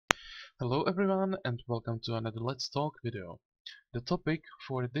Hello everyone and welcome to another Let's Talk video. The topic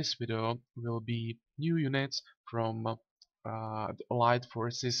for this video will be new units from the Allied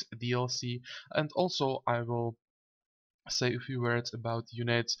Forces DLC, and also I will say a few words about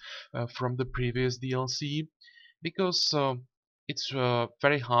units from the previous DLC because it's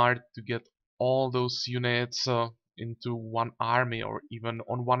very hard to get all those units into one army or even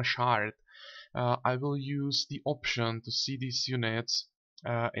on one shard. I will use the option to see these units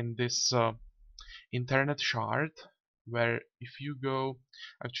in this internet shard, where if you go,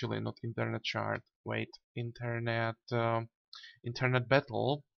 actually not internet shard, wait, internet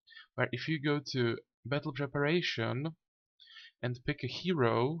battle, where if you go to battle preparation and pick a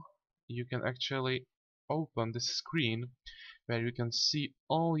hero, you can actually open this screen where you can see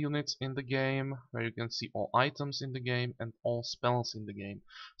all units in the game, where you can see all items in the game and all spells in the game.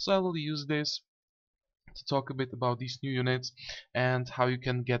 So I will use this to talk a bit about these new units and how you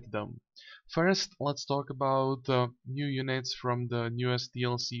can get them. First, let's talk about new units from the newest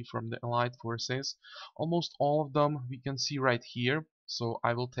DLC from the Allied Forces. Almost all of them we can see right here, so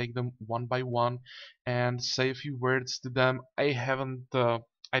I will take them one by one and say a few words to them. I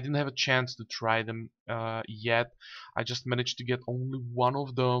didn't have a chance to try them yet. I just managed to get only one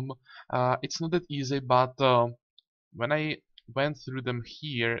of them. It's not that easy, but when I went through them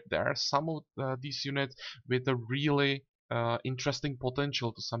here, there are some of these units with a really interesting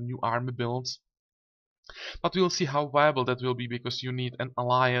potential to some new army builds. But we'll see how viable that will be, because you need an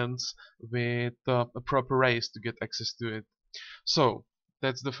alliance with a proper race to get access to it. So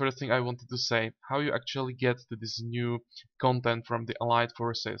that's the first thing I wanted to say, how you actually get to this new content from the Allied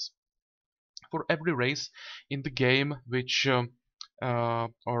Forces. For every race in the game which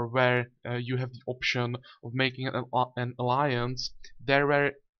or where you have the option of making an alliance, there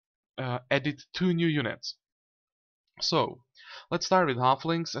were added 2 new units. So let's start with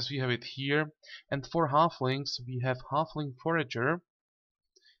halflings, as we have it here, and for halflings we have halfling forager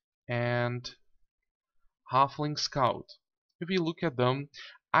and halfling scout. If we look at them,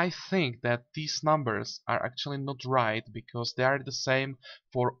 I think that these numbers are actually not right, because they are the same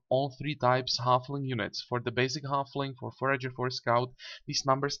for all 3 types halfling units. For the basic halfling, for forager, for scout, these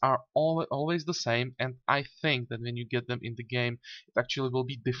numbers are always the same, and I think that when you get them in the game it actually will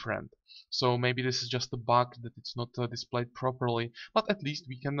be different. So maybe this is just a bug that it's not displayed properly, but at least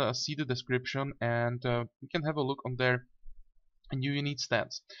we can see the description and we can have a look on their new unit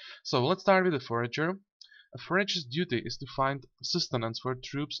stats. So let's start with the forager. A forager's duty is to find sustenance for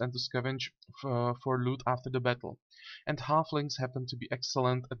troops and to scavenge for loot after the battle. And halflings happen to be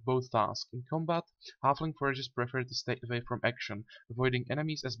excellent at both tasks. In combat, halfling foragers prefer to stay away from action, avoiding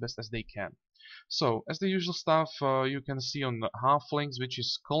enemies as best as they can. So, as the usual stuff you can see on the halflings, which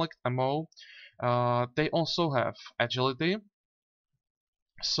is collect ammo. They also have agility.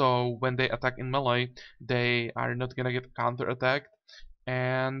 So when they attack in melee, they are not gonna get counter-attacked.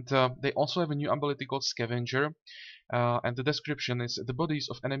 And they also have a new ability called Scavenger, and the description is: the bodies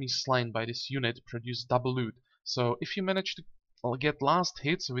of enemies slain by this unit produce double loot. So if you manage to get last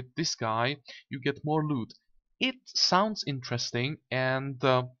hits with this guy, you get more loot. It sounds interesting, and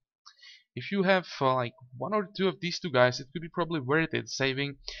if you have like 1 or 2 of these 2 guys, it could be probably worth it,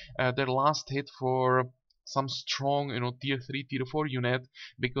 saving their last hit for some strong, tier 3, tier 4 unit,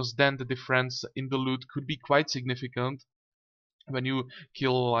 because then the difference in the loot could be quite significant. When you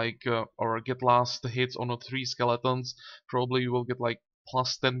kill like or get last hits on 3 skeletons, probably you will get like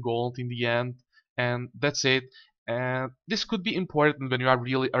plus 10 gold in the end, and that's it. And this could be important when you are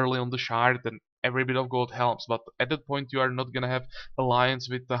really early on the shard, and every bit of gold helps, but at that point you are not gonna have alliance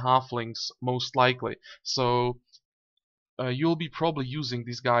with the halflings, most likely. So you'll be probably using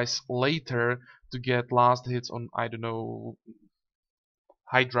these guys later to get last hits on, I don't know,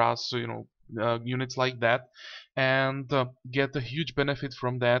 hydras, so units like that, and get a huge benefit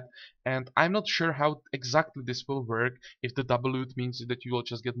from that. And I'm not sure how exactly this will work, if the double loot means that you will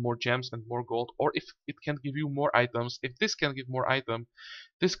just get more gems and more gold, or if it can give you more items. If this can give more items,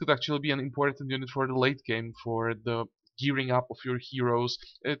 this could actually be an important unit for the late game, for the gearing up of your heroes.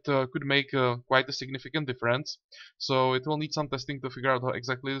 It could make quite a significant difference. So it will need some testing to figure out how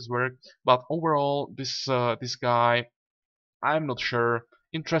exactly this works, but overall this guy, I'm not sure.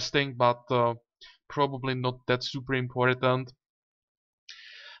 Interesting, but probably not that super important.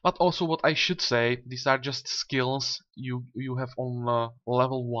 But also, what I should say, these are just skills you have on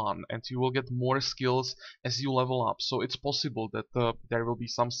level 1, and you will get more skills as you level up. So it's possible that there will be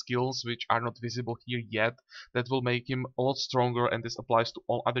some skills which are not visible here yet that will make him a lot stronger, and this applies to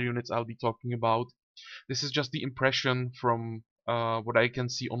all other units I'll be talking about. This is just the impression from what I can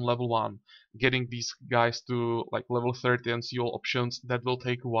see on level 1. Getting these guys to like level 30 and see all options, that will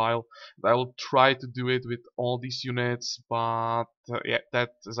take a while. I will try to do it with all these units, but yeah, that,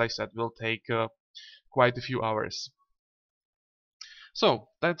 as I said, will take quite a few hours. So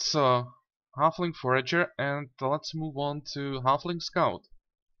that's Halfling Forager, and let's move on to Halfling Scout.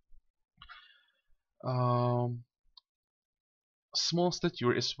 Small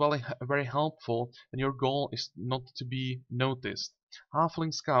stature is very helpful when your goal is not to be noticed.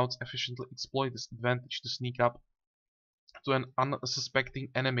 Halfling Scouts efficiently exploit this advantage to sneak up to an unsuspecting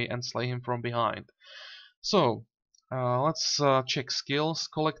enemy and slay him from behind. So, let's check skills.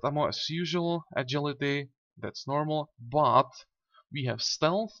 Collect ammo as usual, agility, that's normal, but we have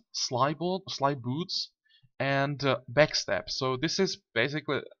stealth, slide boots, and backstab. So this is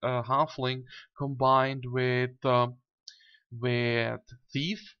basically a halfling combined with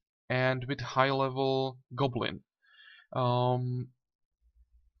thief and with high level goblin.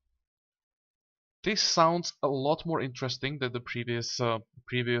 This sounds a lot more interesting than the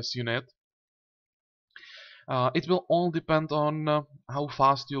previous unit. It will all depend on how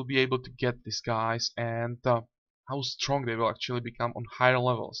fast you'll be able to get these guys and how strong they will actually become on higher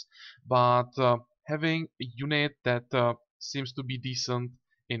levels. But having a unit that seems to be decent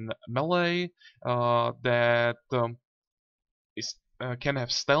in melee, that can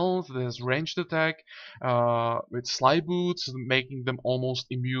have stealth, that has ranged attack, with slide boots, making them almost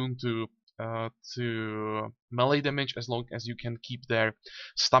immune to melee damage as long as you can keep their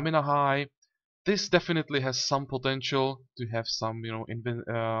stamina high. This definitely has some potential to have some,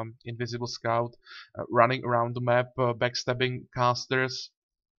 invisible scout running around the map, backstabbing casters.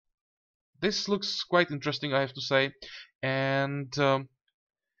 This looks quite interesting, I have to say, and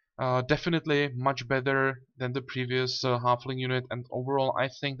definitely much better than the previous halfling unit. And overall, I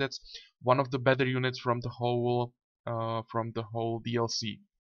think that's one of the better units from the whole DLC.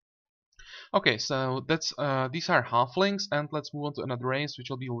 Okay, so that's these are halflings, and let's move on to another race, which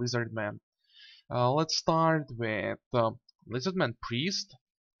will be lizardmen. Let's start with Lizardman Priest,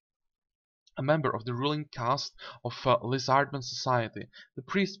 a member of the ruling caste of Lizardman society. The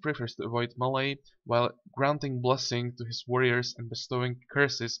priest prefers to avoid melee while granting blessing to his warriors and bestowing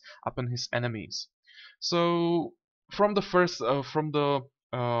curses upon his enemies. So, from the first,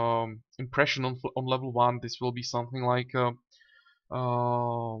 impression on level 1, this will be something like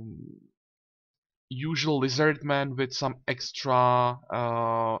usual lizard man with some extra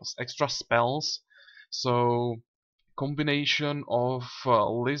spells. So combination of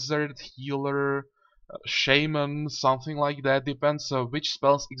lizard healer, shaman, something like that. Depends which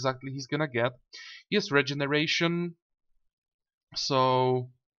spells exactly he's gonna get. He has regeneration,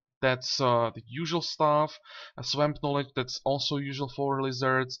 so that's the usual stuff. Swamp knowledge, that's also usual for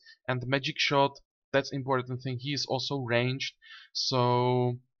lizards, and magic shot, that's important thing. He is also ranged,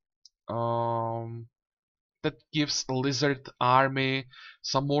 so that gives a lizard army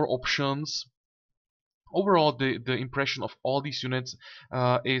some more options. Overall, the impression of all these units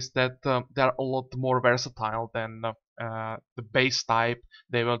is that they are a lot more versatile than the base type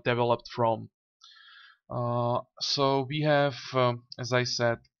they were developed from. So we have, as I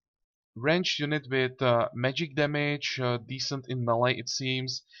said, ranged unit with magic damage, decent in melee it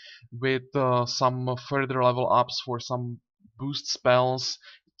seems, with some further level ups for some boost spells.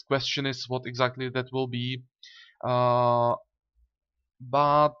 The question is what exactly that will be.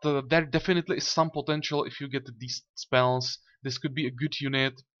 But there definitely is some potential if you get these spells. This could be a good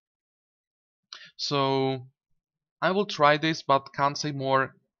unit. So I will try this, but can't say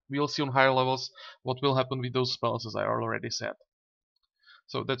more. We'll see on higher levels what will happen with those spells, as I already said.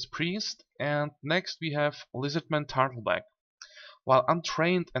 So that's Priest, and next we have Lizardman Turtleback. While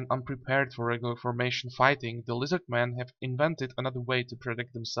untrained and unprepared for regular formation fighting, the Lizardmen have invented another way to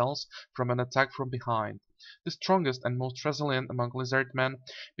protect themselves from an attack from behind. The strongest and most resilient among Lizardmen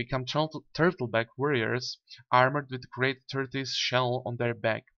become Turtleback warriors, armored with great tortoise shell on their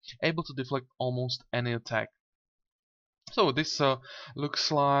back, able to deflect almost any attack. So this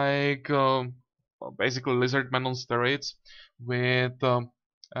looks like basically Lizardmen on steroids with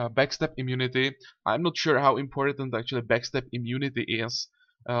backstab immunity. I'm not sure how important actually backstab immunity is.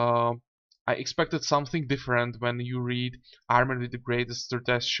 I expected something different when you read armored with the greatest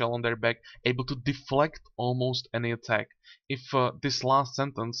tortoise shell on their back, able to deflect almost any attack. If this last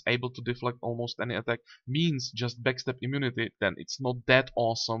sentence, able to deflect almost any attack, means just backstab immunity, then it's not that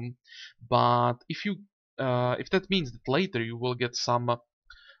awesome. But if that means that later you will get some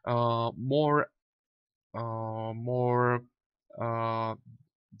more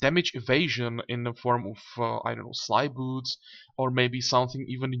damage evasion in the form of I don't know, slide boots, or maybe something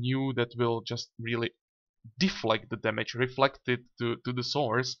even new that will just really deflect the damage, reflect it to the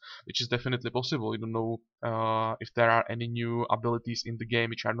source, which is definitely possible. You don't know if there are any new abilities in the game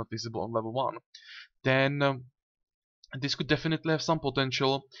which are not visible on level 1. Then this could definitely have some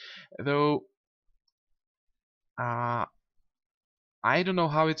potential, though I don't know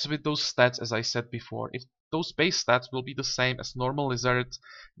how it's with those stats. As I said before, if those base stats will be the same as normal lizards,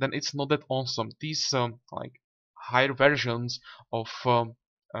 then it's not that awesome. These like higher versions of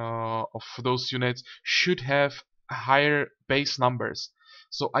those units should have higher base numbers.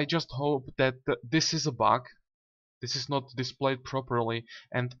 So I just hope that this is a bug. This is not displayed properly,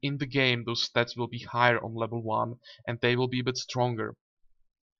 and in the game those stats will be higher on level 1 and they will be a bit stronger.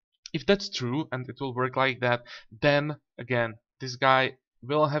 If that's true and it will work like that, then again this guy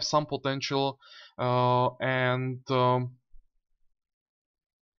will have some potential, and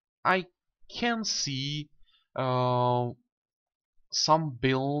I can see some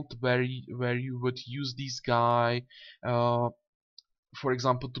build where you would use this guy, for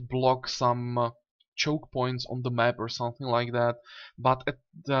example, to block some choke points on the map or something like that. But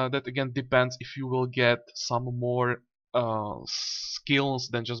that again depends if you will get some more skills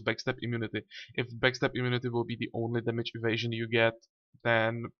than just backstab immunity. If backstab immunity will be the only damage evasion you get,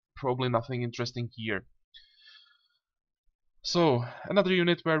 then probably nothing interesting here. So another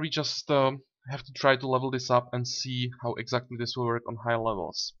unit where we just have to try to level this up and see how exactly this will work on high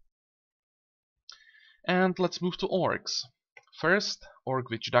levels. And let's move to orcs. First, Orc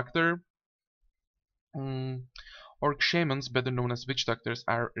Witch Doctor. Orc shamans, better known as witch doctors,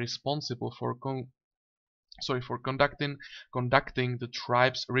 are responsible for conducting the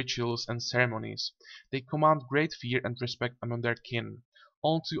tribe's rituals and ceremonies. They command great fear and respect among their kin.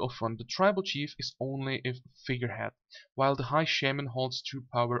 All too often, the tribal chief is only a figurehead, while the high shaman holds true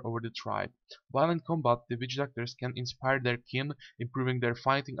power over the tribe. While in combat, the witch doctors can inspire their kin, improving their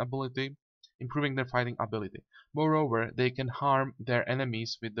fighting ability. Moreover, they can harm their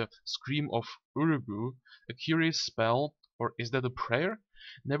enemies with the Scream of Urugu, a curious spell, or is that a prayer?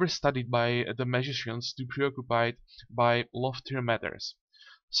 Never studied by the magicians, too preoccupied by loftier matters.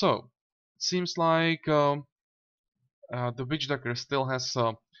 So, it seems like the witch doctor still has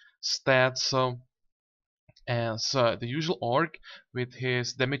stats as the usual orc with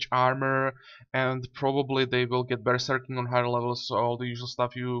his damage armor, and probably they will get berserking on higher levels, so all the usual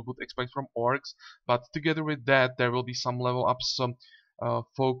stuff you would expect from orcs. But together with that, there will be some level ups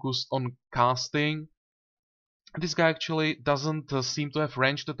focused on casting. This guy actually doesn't seem to have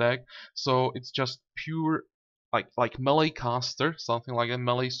ranged attack, so it's just pure like melee caster, something like a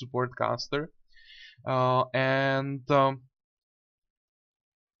melee support caster. And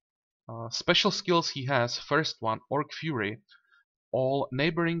special skills he has. First one, Orc Fury. All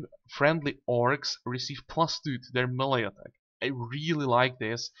neighboring friendly orcs receive +2 to their melee attack. I really like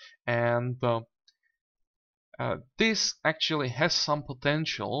this, and this actually has some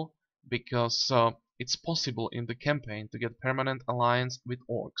potential because it's possible in the campaign to get permanent alliance with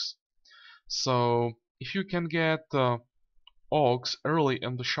orcs. So if you can get orcs early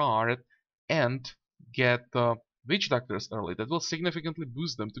in the shard and get witch doctors early, that will significantly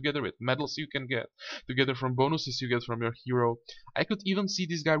boost them, together with medals you can get, together from bonuses you get from your hero. I could even see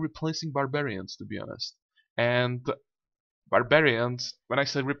this guy replacing barbarians, to be honest. And barbarians, when I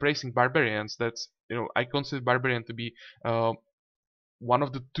say replacing barbarians, that's, I consider barbarian to be one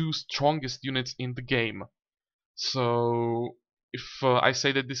of the 2 strongest units in the game. So if I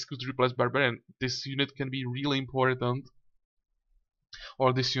say that this could replace barbarian, this unit can be really important.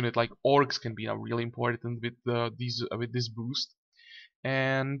 Or this unit like orcs can be really important with with this boost.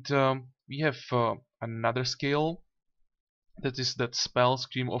 And we have another skill, that is that spell,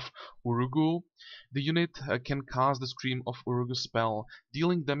 Scream of Urugu. The unit can cast the Scream of Urugu spell,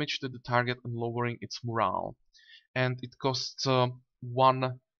 dealing damage to the target and lowering its morale. And it costs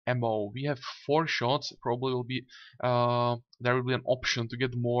 1 ammo. We have 4 shots. Probably will be there will be an option to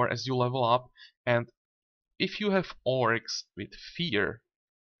get more as you level up. And if you have orcs with fear,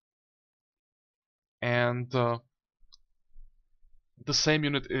 and the same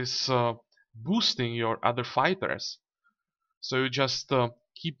unit is boosting your other fighters, so you just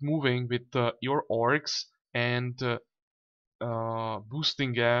keep moving with your orcs and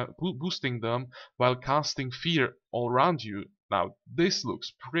boosting them while casting fear all around you. Now this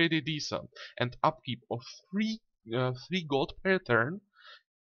looks pretty decent, and upkeep of 3 gold per turn.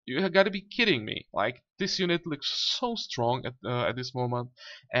 You gotta be kidding me. Like, this unit looks so strong at this moment,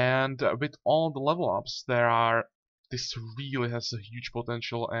 and with all the level ups this really has a huge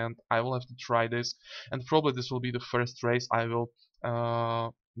potential, and I will have to try this. And probably this will be the first race I will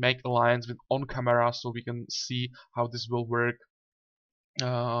make alliance with on camera, so we can see how this will work.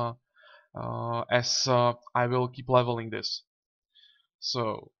 as I will keep leveling this.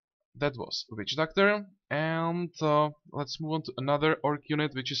 So that was Witch Doctor, and let's move on to another orc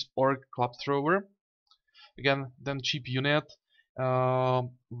unit, which is Orc Club Thrower. Again, then cheap unit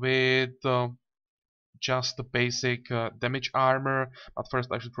with just the basic damage armor, but first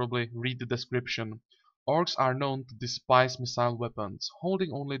I should probably read the description. Orcs are known to despise missile weapons,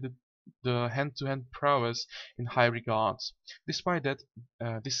 holding only the hand-to-hand prowess in high regards. Despite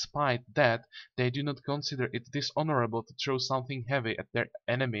that, they do not consider it dishonorable to throw something heavy at their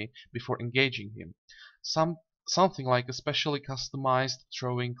enemy before engaging him. Something like a specially customized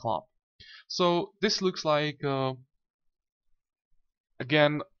throwing club. So this looks like,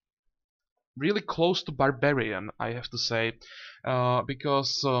 again, really close to barbarian, I have to say,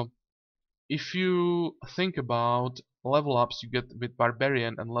 because if you think about level ups you get with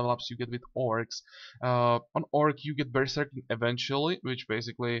barbarian and level ups you get with orcs, on orc you get berserking eventually, which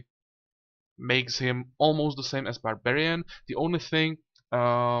basically makes him almost the same as barbarian. The only thing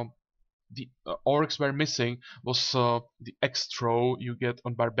the orcs were missing was the X throw you get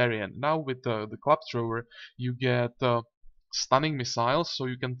on barbarian. Now with the club thrower you get stunning missiles, so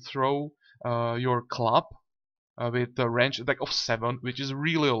you can throw your club with a range attack of 7, which is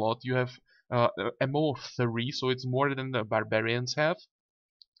really a lot. You have ammo of 3, so it's more than the barbarians have.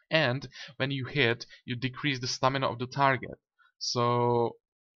 And when you hit, you decrease the stamina of the target. So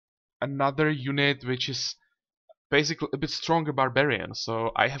another unit which is basically a bit stronger barbarian.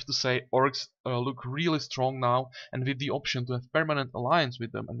 So I have to say orcs look really strong now, and with the option to have permanent alliance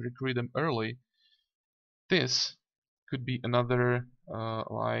with them and recruit them early, this could be another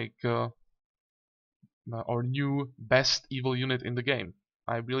or new best evil unit in the game.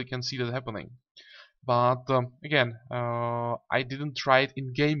 I really can see that happening. But again, I didn't try it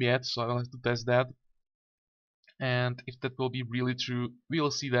in game yet, so I'll have to test that. And if that will be really true,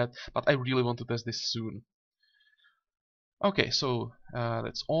 we'll see that. But I really want to test this soon. Okay, so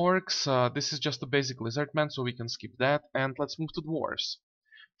that's orcs. This is just a basic lizardman, so we can skip that. And let's move to dwarves.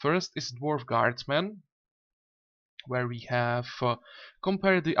 First is dwarf guardsman, where we have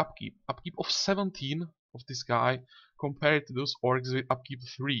compared the upkeep of 17 of this guy compared to those orcs with upkeep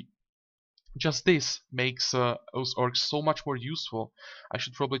 3. Just this makes those orcs so much more useful. I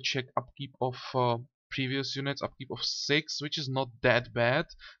should probably check upkeep of previous units. Upkeep of 6, which is not that bad.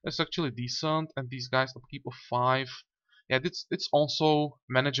 That's actually decent. And these guys upkeep of 5. Yeah, it's also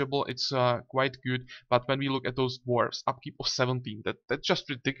manageable. It's quite good. But when we look at those dwarves, upkeep of 17, that's just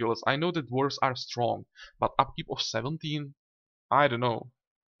ridiculous. I know that dwarves are strong, but upkeep of 17, I don't know.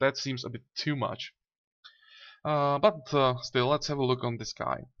 That seems a bit too much. But still, let's have a look on this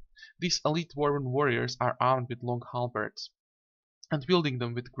guy. These elite dwarven warriors are armed with long halberds and wielding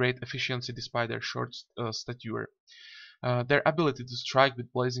them with great efficiency despite their short stature. Their ability to strike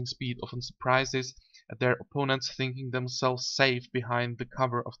with blazing speed often surprises their opponents, thinking themselves safe behind the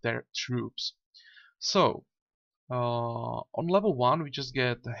cover of their troops. So, on level 1 we just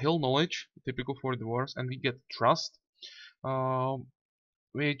get hill knowledge, typical for dwarves, and we get trust,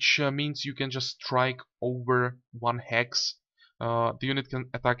 which means you can just strike over 1 hex. The unit can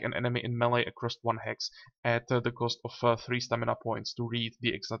attack an enemy in melee across 1 hex at the cost of 3 stamina points, to read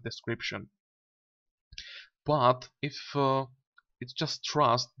the exact description. But if it's just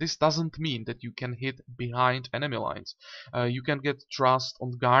trust, this doesn't mean that you can hit behind enemy lines. You can get trust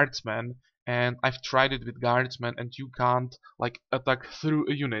on guardsmen, and I've tried it with guardsmen, and you can't like attack through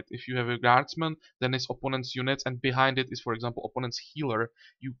a unit. If you have a guardsman, then it's opponent's units, and behind it is, for example, opponent's healer.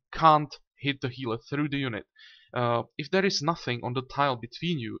 You can't hit the healer through the unit. If there is nothing on the tile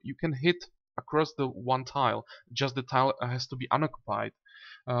between you, you can hit across the one tile. Just the tile has to be unoccupied.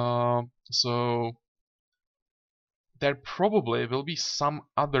 So there probably will be some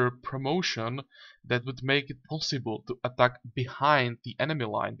other promotion that would make it possible to attack behind the enemy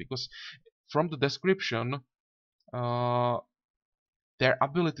line, because from the description their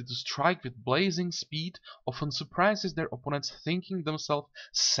ability to strike with blazing speed often surprises their opponents, thinking themselves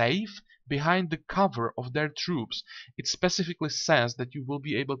safe behind the cover of their troops. It specifically says that you will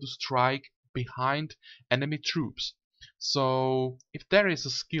be able to strike behind enemy troops. So if there is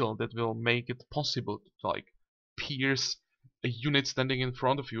a skill that will make it possible to like pierce a unit standing in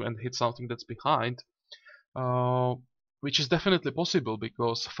front of you and hit something that's behind, which is definitely possible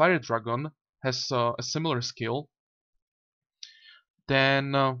because Fire Dragon has a similar skill,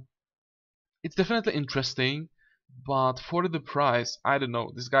 then it's definitely interesting. But for the price, I don't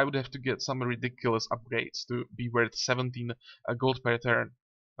know, this guy would have to get some ridiculous upgrades to be worth 17 gold per turn.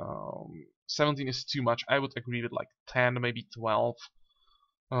 17 is too much. I would agree with like 10, maybe 12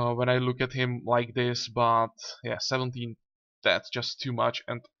 when I look at him like this, but yeah, 17, that's just too much.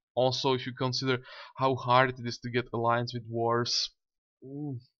 And Also, if you consider how hard it is to get alliance with dwarves,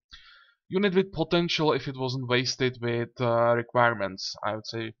 unit with potential if it wasn't wasted with requirements, I would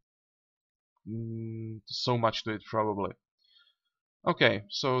say so much to it probably. Okay,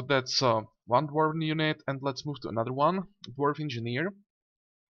 so that's one dwarven unit, and let's move to another one, dwarf engineer.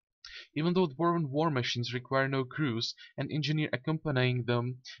 Even though dwarven war machines require no crews, an engineer accompanying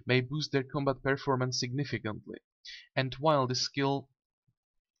them may boost their combat performance significantly. And while this skill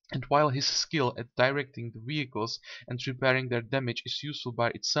And while his skill at directing the vehicles and repairing their damage is useful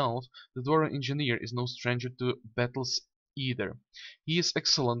by itself, the Dwarven Engineer is no stranger to battles either. He is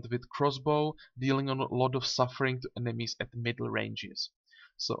excellent with crossbow, dealing a lot of suffering to enemies at middle ranges.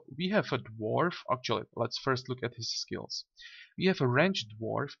 So we have a dwarf. Actually, let's first look at his skills. We have a ranged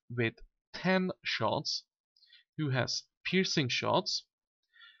dwarf with 10 shots who has piercing shots,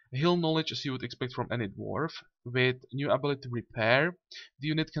 Hill knowledge as you would expect from any dwarf. With new ability repair, the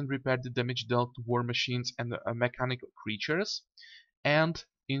unit can repair the damage dealt to war machines and mechanical creatures. And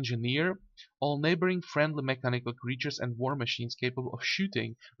engineer, all neighboring friendly mechanical creatures and war machines capable of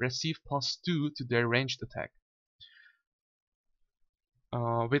shooting receive +2 to their ranged attack.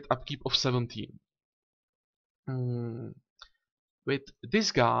 With upkeep of 17. With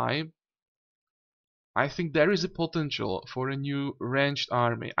this guy, I think there is a potential for a new ranged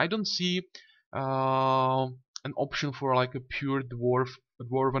army. I don't see an option for like a pure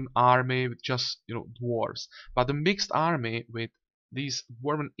dwarven army with just dwarves, but a mixed army with these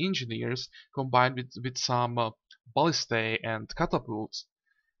dwarven engineers combined with some ballistae and catapults.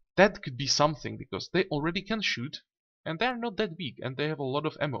 That could be something because they already can shoot and they're not that weak and they have a lot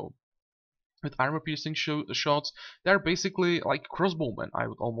of ammo. With armor piercing shots, they're basically like crossbowmen, I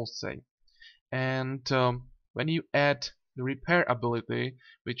would almost say. And when you add the repair ability,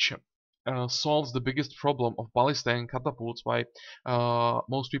 which solves the biggest problem of ballistae and catapults, why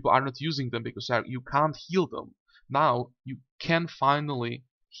most people are not using them, because you can't heal them. Now you can finally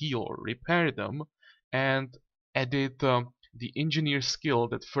heal or repair them, and added the engineer skill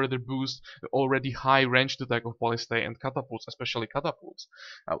that further boosts the already high ranged attack of ballistae and catapults, especially catapults.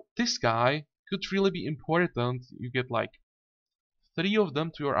 Now this guy could really be important. You get like 3 of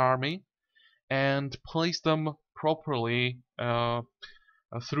them to your army and place them properly throughout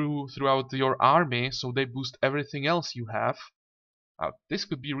your army, so they boost everything else you have. This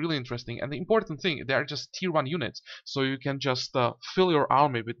could be really interesting, and the important thing, they are just tier 1 units, so you can just fill your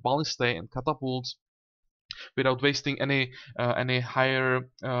army with ballistae and catapults without wasting any higher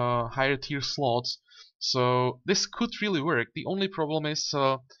tier slots. So this could really work. The only problem is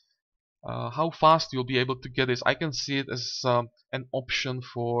how fast you'll be able to get this. I can see it as an option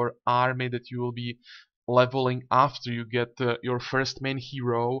for army that you will be leveling after you get your first main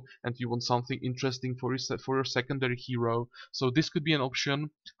hero and you want something interesting for your secondary hero. So this could be an option.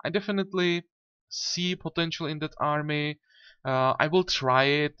 I definitely see potential in that army. I will try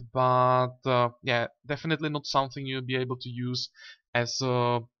it, but yeah, definitely not something you'll be able to use as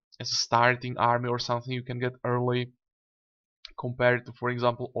a starting army or something you can get early, compared to, for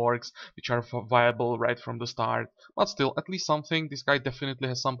example, orcs, which are viable right from the start. But still, at least something. This guy definitely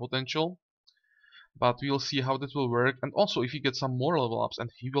has some potential, but we'll see how that will work. And also, if he gets some more level ups, and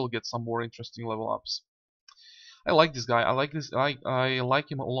he will get some more interesting level ups. I like this guy. I like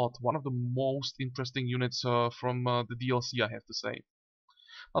him a lot. One of the most interesting units from the DLC, I have to say.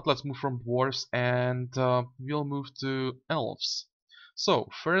 But let's move from dwarves, and we'll move to elves. So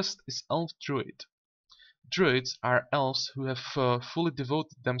first is elf druid. Druids are elves who have fully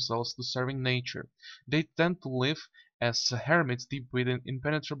devoted themselves to serving nature. They tend to live as hermits deep within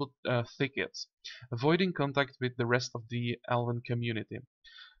impenetrable thickets, avoiding contact with the rest of the elven community.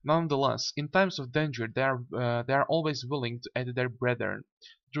 Nonetheless, in times of danger, they are always willing to aid their brethren.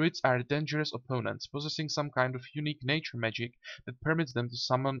 Druids are dangerous opponents, possessing some kind of unique nature magic that permits them to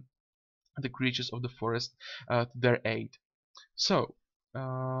summon the creatures of the forest to their aid. So,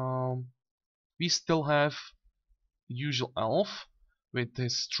 we still have usual elf with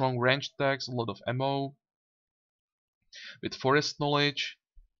his strong ranged attacks, a lot of ammo, with forest knowledge,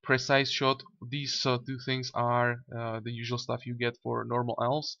 precise shot. These two things are the usual stuff you get for normal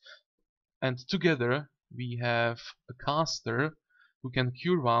elves. And together we have a caster who can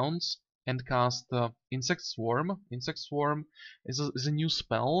cure wounds and cast Insect Swarm. Insect Swarm is a new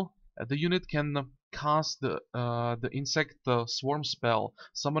spell. The unit can cast the Insect Swarm spell,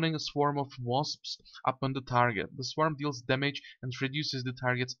 summoning a swarm of wasps upon the target. The swarm deals damage and reduces the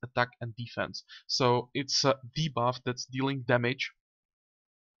target's attack and defense. So it's a debuff that's dealing damage.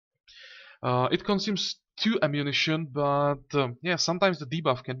 It consumes 2 ammunition, but yeah, sometimes the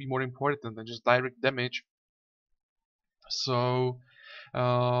debuff can be more important than just direct damage. So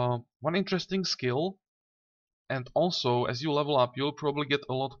One interesting skill, and also as you level up you'll probably get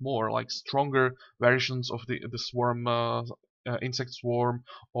a lot more, like stronger versions of the swarm, insect swarm,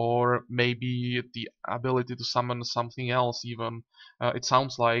 or maybe the ability to summon something else even. It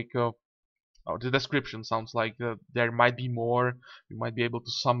sounds like or the description sounds like there might be more. You might be able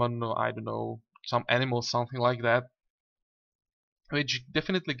to summon, I don't know, some animals, something like that, which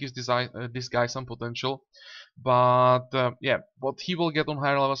definitely gives this guy some potential. But yeah, what he will get on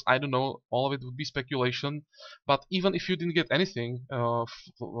higher levels, I don't know. All of it would be speculation. But even if you didn't get anything,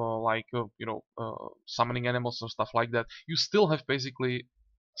 like summoning animals or stuff like that, you still have basically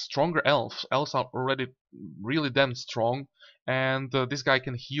stronger elves. Elves are already really damn strong, and this guy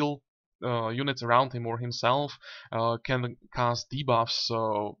can heal units around him or himself, can cast debuffs,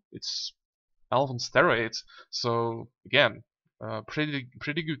 so it's elf on steroids. So again, pretty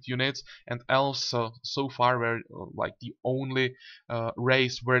good units, and elves so far were like the only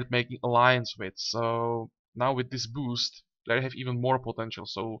race worth making alliance with. So now with this boost, they have even more potential.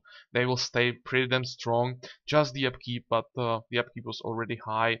 So they will stay pretty damn strong. Just the upkeep, but the upkeep was already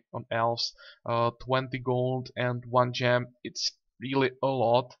high on elves. 20 gold and 1 gem. It's really a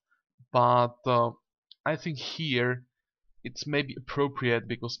lot, but I think here it's maybe appropriate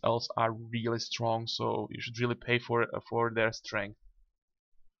because elves are really strong, so you should really pay for their strength.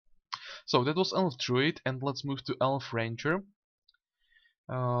 So that was Elf Druid, and let's move to Elf Ranger.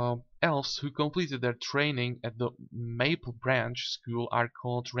 Elves who completed their training at the Maple Branch School are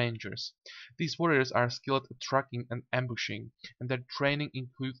called Rangers. These warriors are skilled at tracking and ambushing, and their training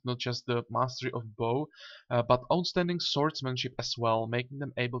includes not just the mastery of bow, but outstanding swordsmanship as well, making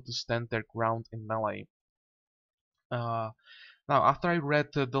them able to stand their ground in melee. Now, after I read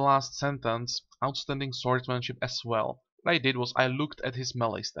the last sentence, outstanding swordsmanship as well, what I did was I looked at his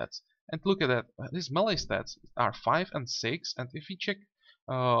melee stats. And look at that, his melee stats are 5 and 6, and if we check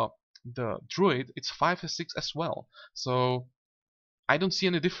the druid, it's 5 and 6 as well. So I don't see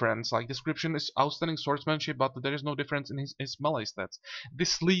any difference. Like, description is outstanding swordsmanship, but there is no difference in his melee stats.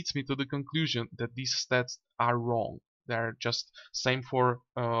 This leads me to the conclusion that these stats are wrong. They're just same for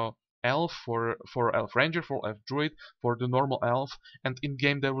elf, for elf ranger, for elf druid, for the normal elf, and in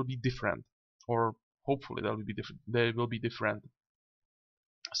game they will be different, or hopefully they will be different. They will be different.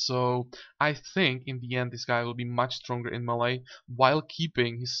 So I think in the end this guy will be much stronger in melee while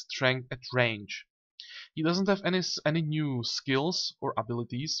keeping his strength at range. He doesn't have any new skills or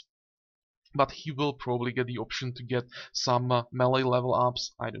abilities, but he will probably get the option to get some melee level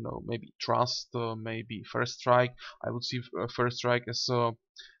ups. I don't know, maybe Trust, maybe First Strike. I would see First Strike as a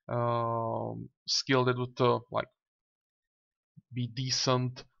skill that would like be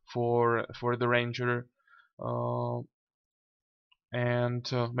decent for the Ranger,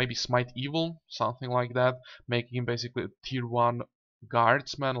 and maybe Smite Evil, something like that, making him basically a tier 1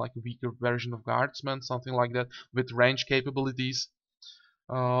 guardsman, like a weaker version of guardsman, something like that, with range capabilities.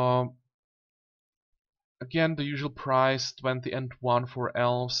 Again, the usual price, 20 and 1 for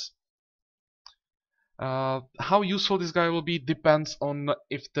elves. How useful this guy will be depends on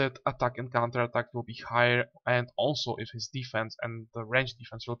if that attack and counter attack will be higher, and also if his defense and the range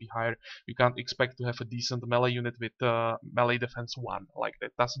defense will be higher. You can't expect to have a decent melee unit with melee defense 1. Like,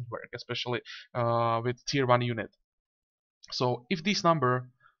 that doesn't work, especially with tier 1 unit. So if this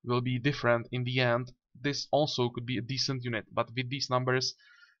number will be different in the end, this also could be a decent unit, but with these numbers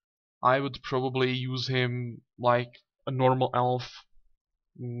I would probably use him like a normal elf.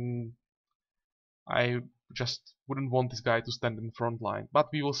 I just wouldn't want this guy to stand in the front line, but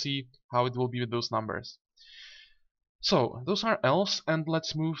we will see how it will be with those numbers. So those are elves, and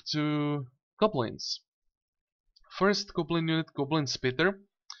let's move to goblins. First goblin unit, Goblin Spitter.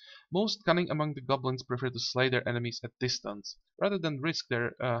 Most cunning among the goblins prefer to slay their enemies at distance, rather than risk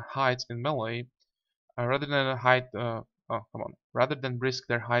their hides in melee. Rather than risk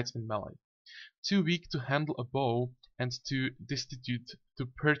their hides in melee. Too weak to handle a bow and too destitute to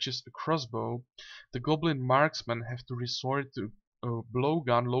purchase a crossbow, the goblin marksmen have to resort to a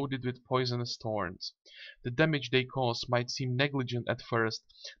blowgun loaded with poisonous thorns. The damage they cause might seem negligent at first,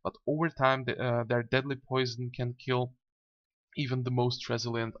 but over time their deadly poison can kill even the most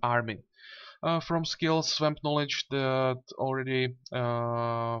resilient army. From skills, Swamp Knowledge that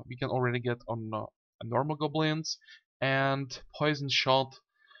we can already get on normal goblins, and Poison Shot.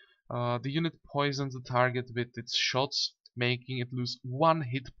 The unit poisons the target with its shots, making it lose 1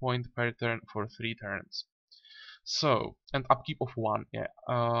 hit point per turn for 3 turns. So, and upkeep of 1, yeah.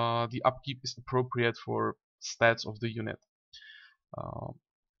 The upkeep is appropriate for stats of the unit.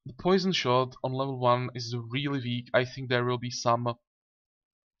 The poison shot on level 1 is really weak. I think there will be some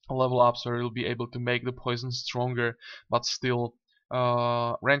level ups where you'll be able to make the poison stronger, but still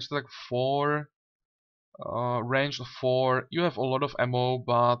range attack 4, range 4. You have a lot of ammo,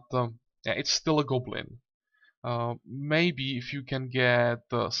 but yeah, it's still a goblin. Maybe if you can get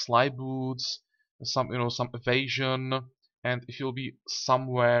slide boots, some evasion, and if you'll be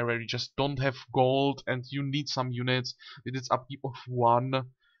somewhere where you just don't have gold and you need some units with its upkeep of 1,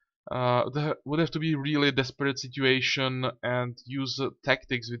 there would have to be really a desperate situation and use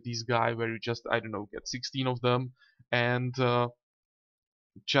tactics with these guys where you just, I don't know, get 16 of them and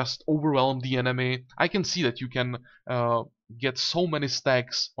just overwhelm the enemy. I can see that you can get so many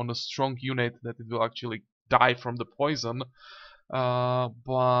stacks on a strong unit that it will actually die from the poison,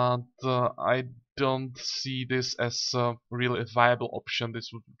 but I don't see this as really a viable option. This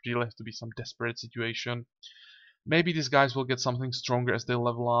would really have to be some desperate situation. Maybe these guys will get something stronger as they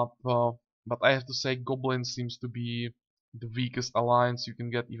level up, but I have to say Goblin seems to be the weakest alliance you can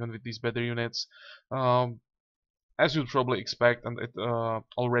get even with these better units. As you'd probably expect, and it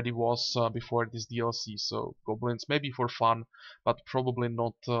already was before this DLC, so Goblins maybe for fun, but probably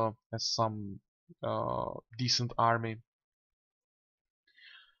not as some decent army.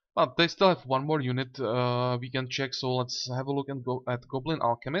 But they still have one more unit we can check, so let's have a look at Goblin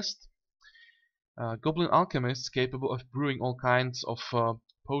Alchemist. Goblin alchemists capable of brewing all kinds of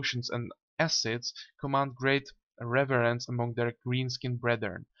potions and acids command great reverence among their green-skinned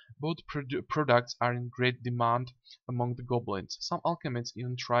brethren. Both products are in great demand among the goblins. Some alchemists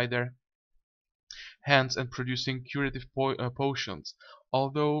even try their hands at producing curative potions,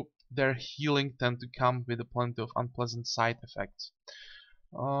 although their healing tend to come with plenty of unpleasant side effects.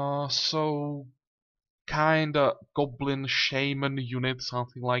 So kinda goblin shaman unit,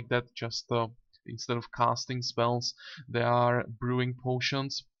 something like that, just instead of casting spells, they are brewing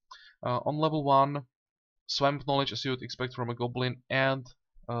potions. On level 1, Swamp Knowledge, as you would expect from a goblin, and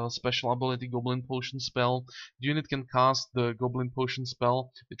special ability Goblin Potion spell. The unit can cast the Goblin Potion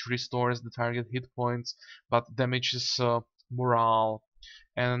spell, which restores the target hit points, but damages morale.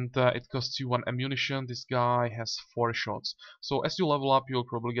 And it costs you 1 ammunition. This guy has 4 shots. So as you level up, you'll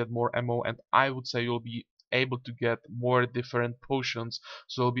probably get more ammo, and I would say you'll be able to get more different potions,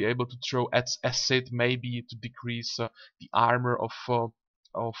 so you'll be able to throw acid maybe to decrease the armor of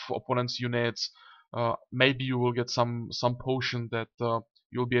opponents' units. Maybe you will get some potion that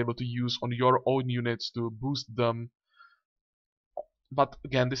you'll be able to use on your own units to boost them. But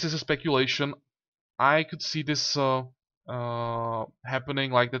again, this is a speculation. I could see this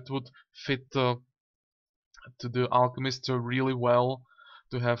happening, like that would fit to the alchemist really well,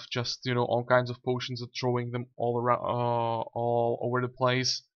 to have just all kinds of potions and throwing them all around, all over the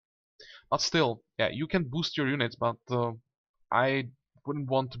place. But still, yeah, you can boost your units, but I wouldn't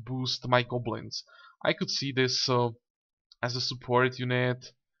want to boost my goblins. I could see this as a support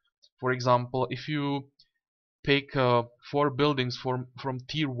unit. For example, if you pick 4 buildings from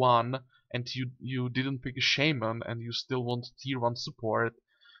tier 1 and you didn't pick a shaman and you still want tier 1 support,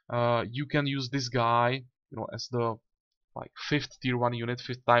 you can use this guy as the like 5th tier 1 unit,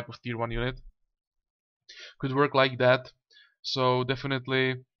 5th type of tier 1 unit. Could work like that. So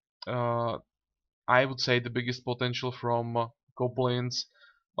definitely I would say the biggest potential from goblins,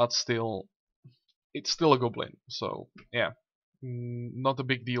 but still it's still a goblin, so yeah, not a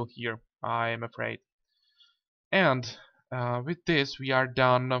big deal here, I am afraid. And with this we are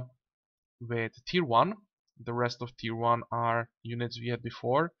done with tier 1. The rest of tier 1 are units we had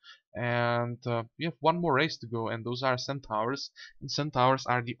before, and we have one more race to go, and those are centaurs. And centaurs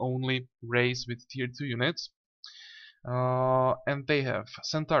are the only race with tier 2 units, and they have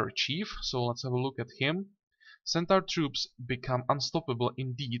Centaur Chief, so let's have a look at him. Centaur troops become unstoppable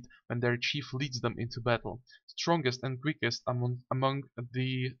indeed when their chief leads them into battle. Strongest and quickest among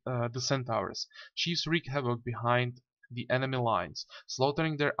the centaurs, chiefs wreak havoc behind the enemy lines,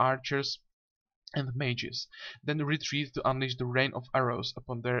 slaughtering their archers and mages, then retreat to unleash the rain of arrows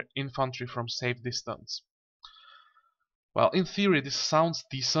upon their infantry from safe distance. Well, in theory this sounds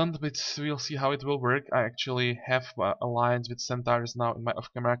decent, but we'll see how it will work. I actually have alliance with centaurs now in my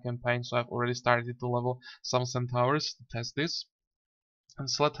off-camera campaign, so I've already started to level some centaurs to test this. And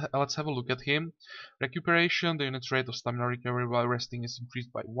so let's have a look at him. Recuperation, the unit's rate of stamina recovery while resting is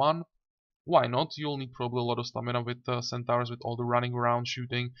increased by 1. Why not? You'll need probably a lot of stamina with centaurs, with all the running around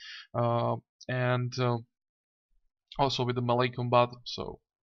shooting, and also with the melee combat, so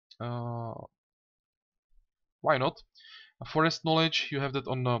why not? Forest knowledge, you have that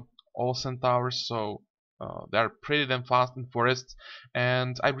on all centaurs, so they are pretty damn fast in forests,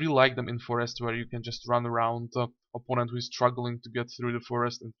 and I really like them in forests where you can just run around opponent who is struggling to get through the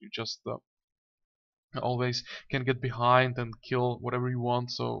forest, and you just always can get behind and kill whatever you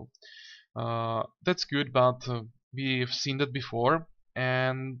want. So that's good, but We've seen that before.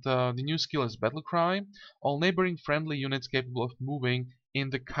 And the new skill is Battle Cry. All neighboring friendly units capable of moving in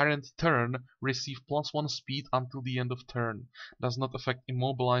the current turn receive +1 speed until the end of turn. Does not affect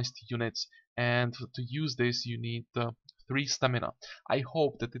immobilized units. And to use this you need 3 stamina. I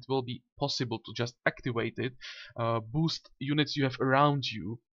hope that it will be possible to just activate it, boost units you have around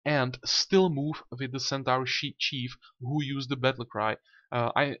you, and still move with the Centaur Chief who used the Battle Cry.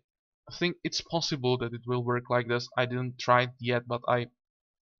 I think it's possible that it will work like this. I didn't try it yet, but I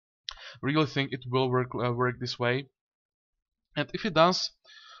really think it will work this way. And if it does,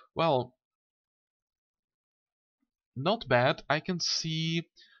 well, not bad. I can see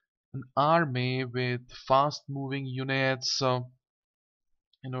an army with fast moving units,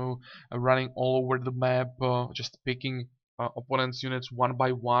 running all over the map, just picking opponents' units one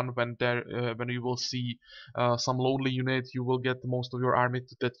by one. When you will see some lonely unit, you will get most of your army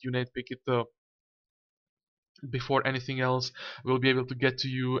to that unit, pick it before anything else will be able to get to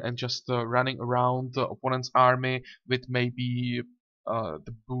you, and just running around the opponent's army with maybe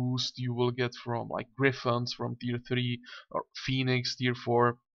the boost you will get from like Griffins from tier 3 or Phoenix tier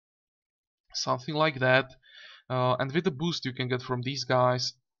 4, something like that. And with the boost you can get from these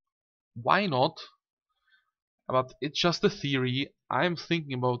guys, why not? But it's just a theory. I'm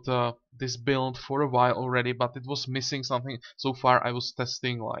thinking about this build for a while already, but it was missing something. So far I was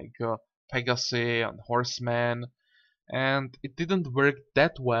testing like Pegasi and Horseman, and it didn't work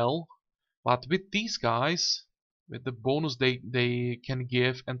that well. But with these guys, with the bonus they can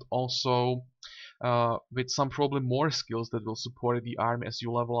give, and also with some probably more skills that will support the army as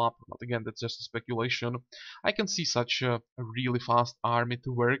you level up, but again that's just a speculation, I can see such a really fast army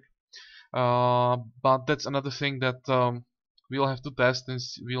to work. But that's another thing that we'll have to test, and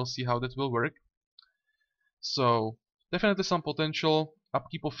we'll see how that will work. So definitely some potential.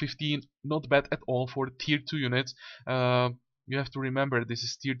 Upkeep of 15, not bad at all for the tier 2 units. You have to remember this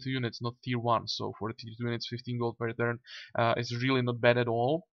is tier 2 units, not tier 1. So for the tier 2 units, 15 gold per turn is really not bad at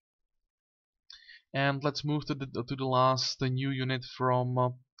all. And let's move to the last new unit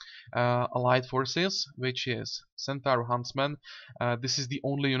from Allied Forces, which is Centaur Huntsman. This is the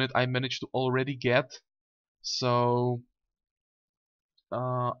only unit I managed to already get. So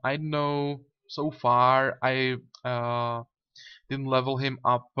I know so far I didn't level him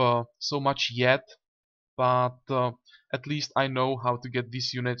up so much yet, but at least I know how to get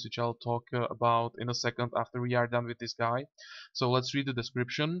these units, which I'll talk about in a second after we are done with this guy. So let's read the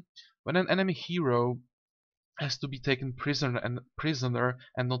description. When an enemy hero has to be taken prisoner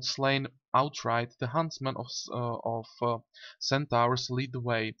and not slain outright, the huntsmen of centaurs lead the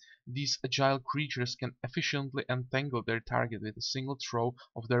way. These agile creatures can efficiently entangle their target with a single throw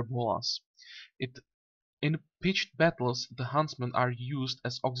of their bolas. In pitched battles, the huntsmen are used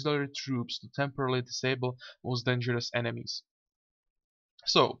as auxiliary troops to temporarily disable most dangerous enemies.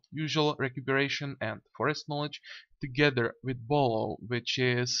 So, usual recuperation and forest knowledge, together with bolo, which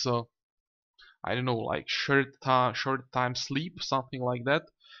is I don't know, like short time sleep, something like that.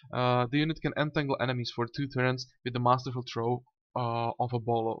 The unit can entangle enemies for 2 turns with the masterful throw of a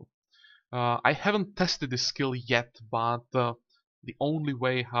bolo. I haven't tested this skill yet, but the only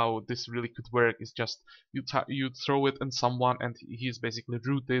way how this really could work is just you throw it in someone and he's basically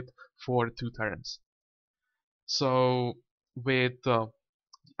rooted for 2 turns. So with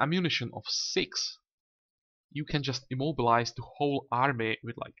ammunition of 6, you can just immobilize the whole army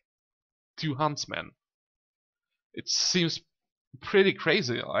with like 2 huntsmen. It seems pretty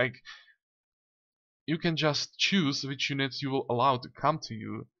crazy. Like, you can just choose which units you will allow to come to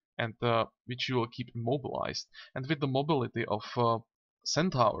you, and which you will keep immobilized. And with the mobility of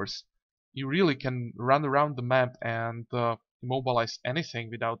centaurs, you really can run around the map and immobilize anything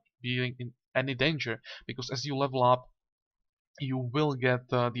without being in any danger, because as you level up you will get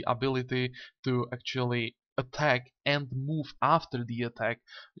the ability to actually attack and move after the attack,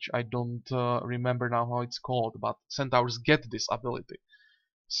 which I don't remember now how it's called, but centaurs get this ability.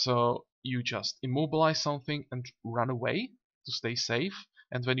 So you just immobilize something and run away to stay safe,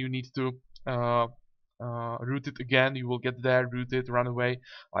 and when you need to root it again, you will get there, root it, run away.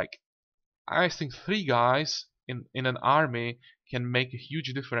 Like, I think 3 guys in an army can make a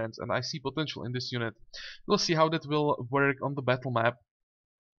huge difference, and I see potential in this unit. We'll see how that will work on the battle map.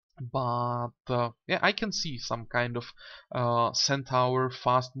 But yeah, I can see some kind of centaur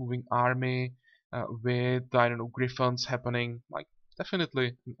fast moving army with, I don't know, griffins happening. Like,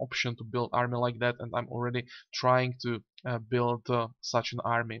 definitely an option to build army like that, and I'm already trying to build such an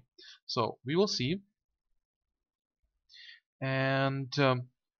army. So we will see. And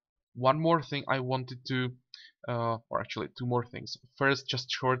one more thing I wanted to or actually 2 more things. First, just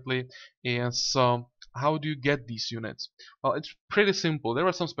shortly, is How do you get these units? Well, it's pretty simple. There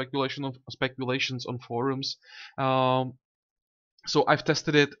are some speculations on forums. So I've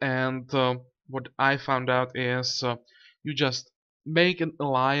tested it, and what I found out is you just make an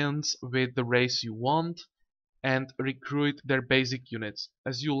alliance with the race you want and recruit their basic units.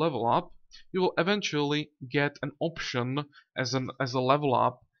 As you level up, you will eventually get an option as a level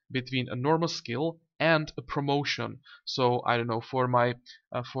up between a normal skill and a promotion. So I don't know, for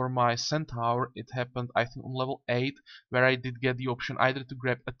my centaur it happened I think on level 8, where I did get the option either to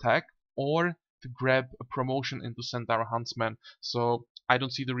grab attack or to grab a promotion into centaur huntsman. So I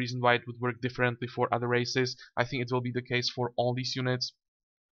don't see the reason why it would work differently for other races. I think it will be the case for all these units.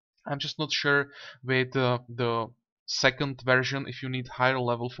 I'm just not sure with the second version if you need higher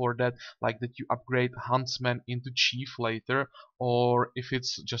level for that, like that you upgrade Huntsman into Chief later, or if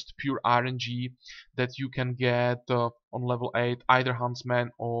it's just pure RNG that you can get on level 8 either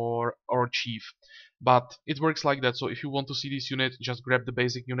Huntsman or Chief. But it works like that, so if you want to see these units, just grab the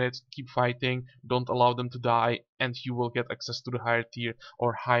basic units, keep fighting, don't allow them to die, and you will get access to the higher tier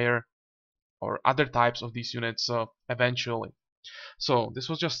or higher or other types of these units eventually. So this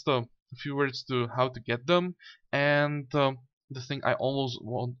was just a few words to how to get them, and the thing I also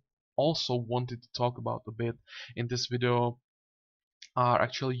wanted to talk about a bit in this video are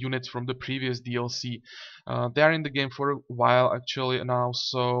actually units from the previous DLC. They are in the game for a while actually now,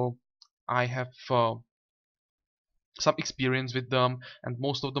 so I have some experience with them, and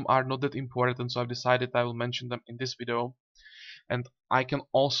most of them are not that important, so I've decided I will mention them in this video. And I can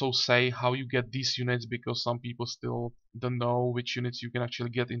also say how you get these units, because some people still don't know which units you can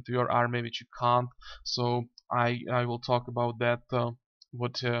actually get into your army, which you can't. So I will talk about that,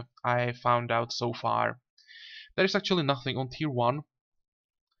 what I found out so far. There is actually nothing on tier 1,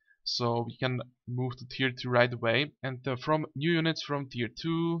 so we can move to tier 2 right away. And from new units from tier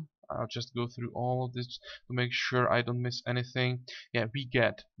 2, I'll just go through all of this to make sure I don't miss anything. Yeah, we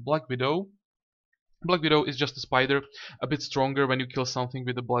get Black Widow. Black Widow is just a spider, a bit stronger when you kill something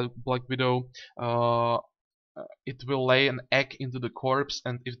with a Black Widow. It will lay an egg into the corpse,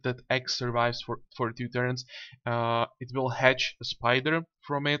 and if that egg survives for 2 turns, it will hatch a spider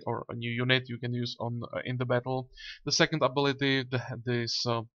from it, or a new unit you can use on in the battle. The second ability,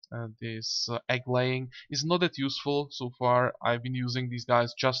 this egg laying, is not that useful so far. I've been using these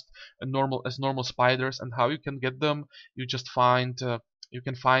guys just as normal spiders, and how you can get them, you just find you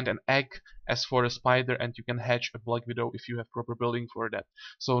can find an egg as for a spider, and you can hatch a Black Widow if you have proper building for that.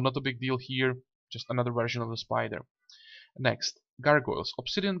 So not a big deal here, just another version of the spider. Next, gargoyles.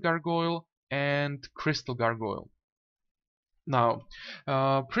 Obsidian gargoyle and crystal gargoyle. Now,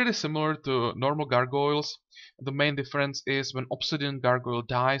 pretty similar to normal gargoyles. The main difference is when obsidian gargoyle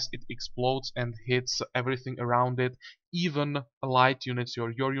dies, it explodes and hits everything around it, even allied units,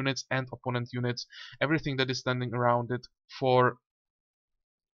 your units and opponent units, everything that is standing around it, for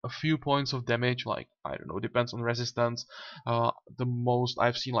a few points of damage. Like, I don't know, depends on resistance. The most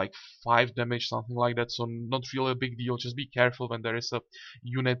I've seen like 5 damage, something like that, so not really a big deal. Just be careful when there is a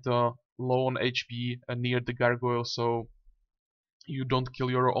unit low on HP near the gargoyle, so you don't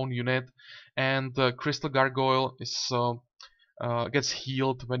kill your own unit. And crystal gargoyle is gets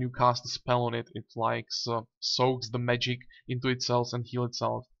healed when you cast a spell on it. It like soaks the magic into itself and heal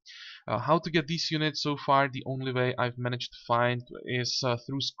itself. How to get these units so far, the only way I've managed to find is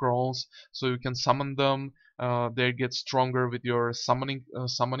through scrolls, so you can summon them. They get stronger with your summoning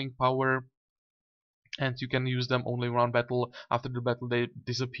power, and you can use them only around battle. After the battle they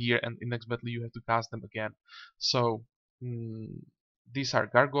disappear, and in next battle you have to cast them again. So these are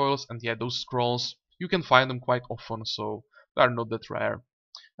gargoyles, and yeah, those scrolls, you can find them quite often, so they are not that rare.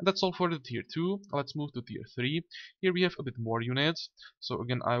 And that's all for the tier 2. Let's move to tier 3. Here we have a bit more units. So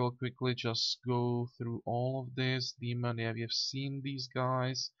again, I will quickly just go through all of this. Demon, yeah, we have seen these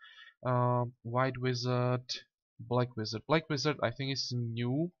guys. White Wizard, Black Wizard. Black Wizard, I think, is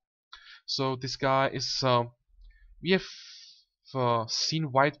new. So this guy is... we have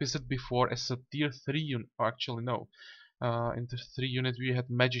seen White Wizard before as a tier 3 unit. Oh, actually, no. In tier 3 unit we had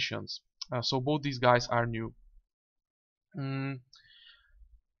Magicians. So both these guys are new.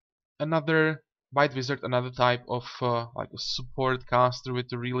 Another White Wizard, another type of like a support caster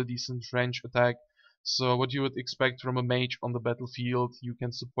with a really decent range attack. So what you would expect from a mage on the battlefield, you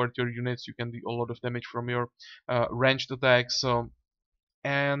can support your units, you can do a lot of damage from your ranged attacks.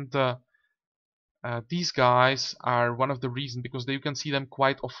 And these guys are one of the reasons, because you can see them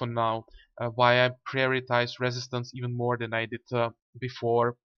quite often now, why I prioritize resistance even more than I did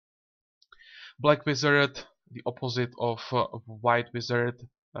before. Black Wizard, the opposite of White Wizard.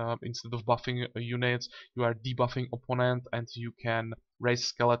 Instead of buffing units, you are debuffing opponent, and you can raise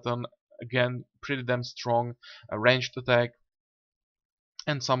skeleton again pretty damn strong ranged attack,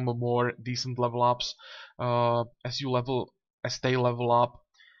 and some more decent level ups as they level up.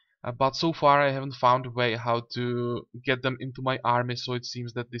 But so far I haven't found a way how to get them into my army, so it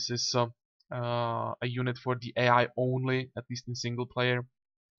seems that this is a unit for the AI only, at least in single player.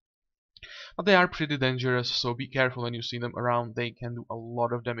 But they are pretty dangerous, so be careful when you see them around. They can do a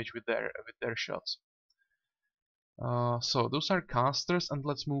lot of damage with their shots. So those are casters, and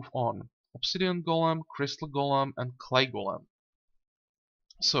let's move on. Obsidian Golem, Crystal Golem, and Clay Golem.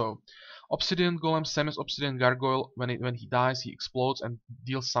 So, Obsidian Golem, same as Obsidian Gargoyle, when he dies, he explodes and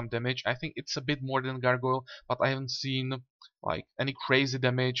deals some damage. I think it's a bit more than Gargoyle, but I haven't seen like any crazy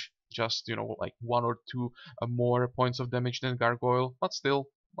damage. Just, you know, like 1 or 2 more points of damage than Gargoyle. But still,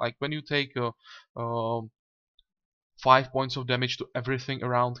 like when you take 5 points of damage to everything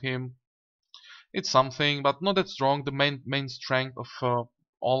around him, it's something, but not that strong. The main strength of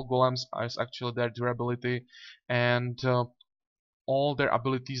all golems is actually their durability, and all their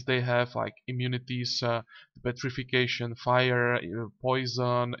abilities they have, like immunities, petrification, fire,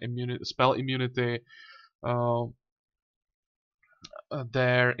 poison, spell immunity, uh,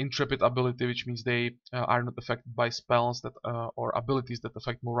 their intrepid ability, which means they are not affected by spells that or abilities that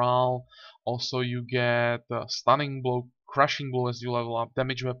affect morale. Also, you get stunning blow, crushing blow as you level up,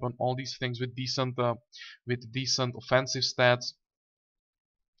 damage weapon, all these things with decent offensive stats.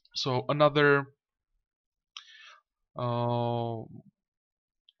 So another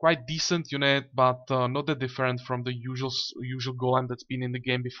quite decent unit, but not that different from the usual golem that's been in the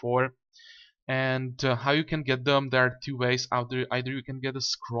game before. And how you can get them, there are 2 ways. Either you can get a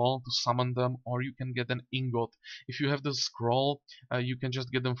scroll to summon them, or you can get an ingot. If you have the scroll, you can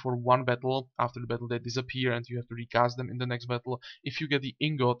just get them for 1 battle. After the battle they disappear and you have to recast them in the next battle. If you get the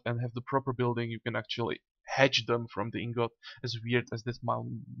ingot and have the proper building, you can actually hatch them from the ingot. As weird as this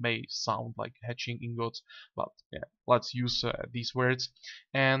may sound, like hatching ingots, but yeah, let's use these words.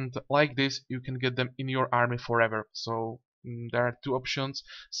 And like this, you can get them in your army forever. So there are 2 options.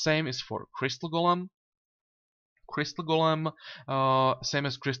 Same is for Crystal Golem. Crystal Golem, same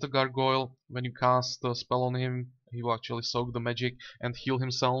as Crystal Gargoyle. When you cast a spell on him, he will actually soak the magic and heal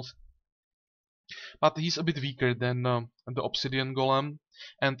himself. But he's a bit weaker than the Obsidian Golem.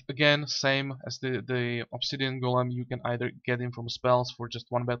 And again, same as the Obsidian Golem, you can either get him from spells for just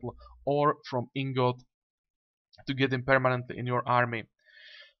 1 battle, or from Ingot to get him permanently in your army.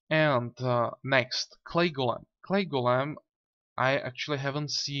 And next, Clay Golem. Clay Golem, I actually haven't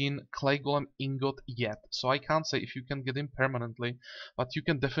seen Clay Golem Ingot yet, so I can't say if you can get him permanently, but you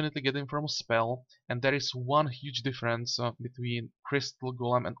can definitely get him from a spell, and there is one huge difference between Crystal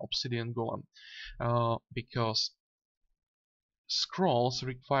Golem and Obsidian Golem, because scrolls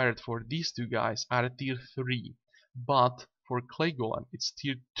required for these 2 guys are tier 3, but for Clay Golem it's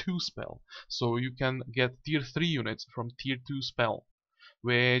tier 2 spell, so you can get tier 3 units from tier 2 spell,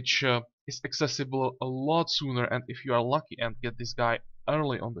 which is accessible a lot sooner. And if you are lucky and get this guy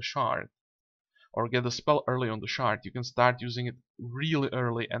early on the shard, or get the spell early on the shard, you can start using it really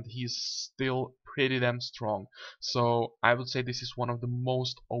early and he's still pretty damn strong. So I would say this is one of the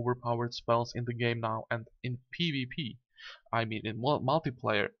most overpowered spells in the game now, and in PvP, I mean in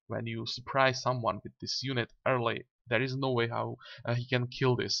multiplayer, when you surprise someone with this unit early, there is no way how he can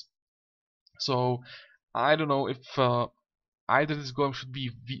kill this. So I don't know if either this golem should be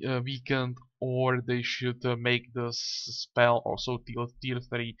weakened, or they should make the spell also tier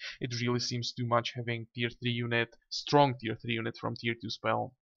 3. It really seems too much having tier 3 unit, strong tier 3 unit from tier 2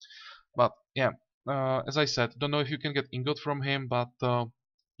 spell. But yeah, as I said, don't know if you can get Ingot from him, but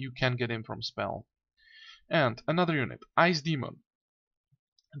you can get him from spell. And another unit, Ice Demon.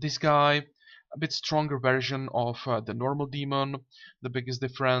 This guy, a bit stronger version of the normal demon. The biggest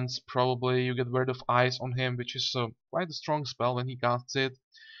difference, probably you get Word of Ice on him, which is quite a strong spell when he casts it.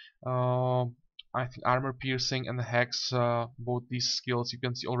 I think Armor Piercing and Hex, both these skills you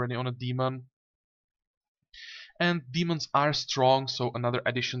can see already on a demon. And demons are strong, so another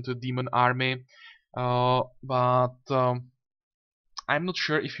addition to demon army. But I'm not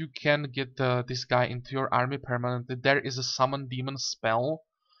sure if you can get this guy into your army permanently. There is a summon demon spell.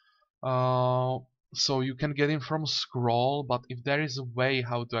 So you can get him from scroll, but if there is a way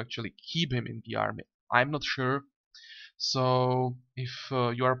how to actually keep him in the army, I'm not sure. So if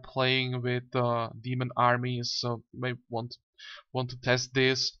you are playing with demon armies, you may want to test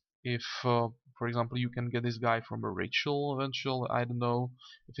this. If for example you can get this guy from a ritual eventually, I don't know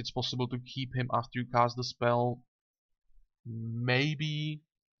if it's possible to keep him after you cast the spell. Maybe,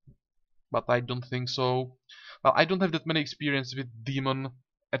 but I don't think so. Well, I don't have that many experience with demon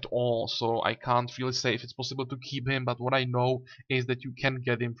at all, so I can't really say if it's possible to keep him, but what I know is that you can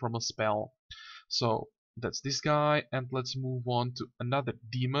get him from a spell. So that's this guy, and let's move on to another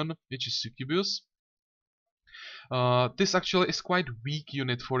demon, which is Succubus. This actually is quite weak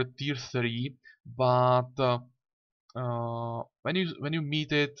unit for a tier 3, but when you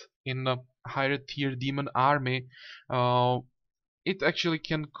meet it in a higher tier demon army, it actually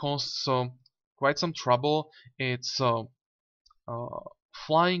can cause quite some trouble. It's uh,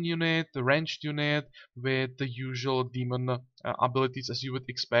 flying unit, the ranged unit with the usual demon abilities as you would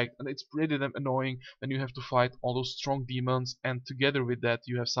expect, and it's pretty damn annoying when you have to fight all those strong demons, and together with that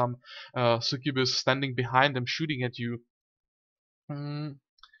you have some succubus standing behind them shooting at you.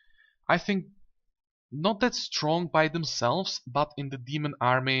 I think not that strong by themselves, but in the demon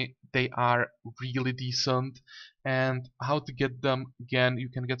army they are really decent. And how to get them, again, you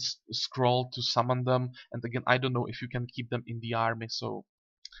can get scroll to summon them, and again I don't know if you can keep them in the army, so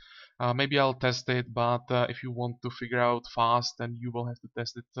maybe I'll test it, but if you want to figure out fast, then you will have to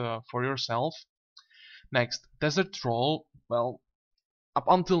test it for yourself. Next, Desert Troll. Well, up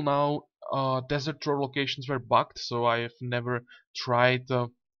until now Desert Troll locations were bugged, so I have never tried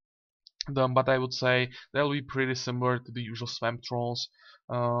them, but I would say they'll be pretty similar to the usual swamp trolls.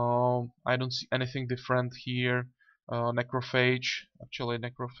 I don't see anything different here. Necrophage, actually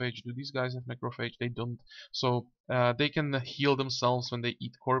Necrophage, do these guys have Necrophage? They don't. So they can heal themselves when they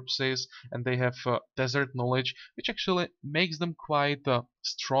eat corpses, and they have desert knowledge, which actually makes them quite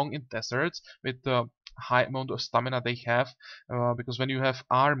strong in deserts with the high amount of stamina they have, because when you have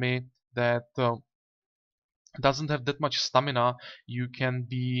army that doesn't have that much stamina, you can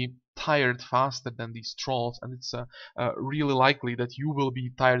be tired faster than these trolls, and it's really likely that you will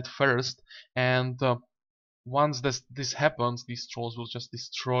be tired first, and once this happens, these trolls will just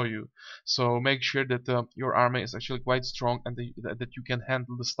destroy you. So make sure that your army is actually quite strong, and that you can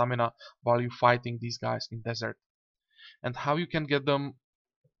handle the stamina while you're fighting these guys in desert. And how you can get them,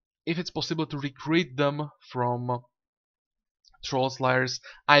 if it's possible to recruit them from troll slayers,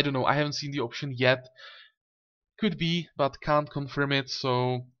 I don't know, I haven't seen the option yet. Could be, but can't confirm it,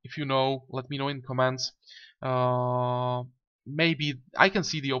 so if you know, let me know in comments. Maybe I can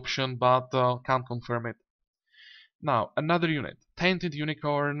see the option, but can't confirm it. Now, another unit, Tainted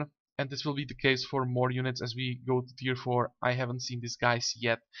Unicorn, and this will be the case for more units as we go to tier 4. I haven't seen these guys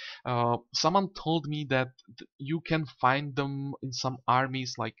yet. Someone told me that you can find them in some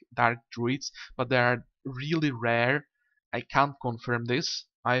armies like Dark Druids, but they are really rare. I can't confirm this.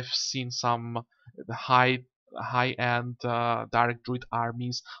 I've seen some high-end Dark Druid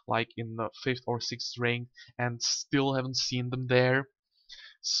armies like in the 5th or 6th rank, and still haven't seen them there.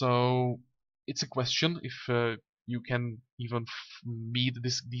 So it's a question if you can even meet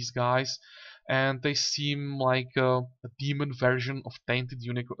these guys, and they seem like a demon version of tainted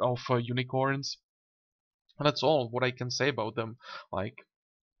unicorns. And that's all what I can say about them. Like,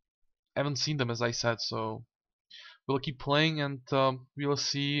 I haven't seen them as I said, so we'll keep playing, and we'll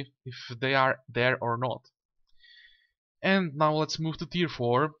see if they are there or not. And now let's move to tier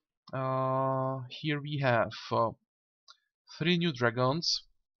 4. Here we have 3 new dragons.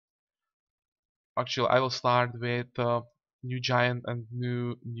 Actually, I will start with new giant and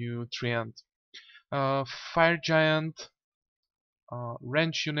new treant. Fire giant,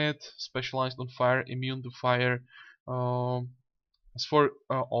 range unit, specialized on fire, immune to fire. As for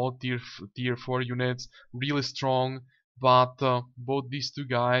all tier 4 units, really strong, but both these two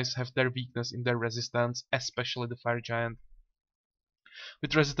guys have their weakness in their resistance, especially the fire giant.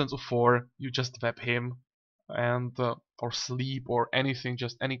 With resistance of 4, you just web him, and or sleep or anything,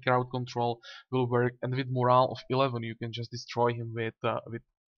 just any crowd control will work, and with morale of 11 you can just destroy him with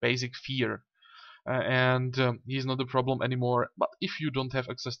basic fear, and he's not a problem anymore. But if you don't have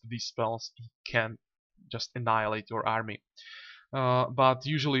access to these spells, he can just annihilate your army. But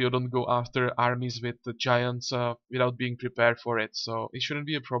usually you don't go after armies with the giants without being prepared for it, so it shouldn't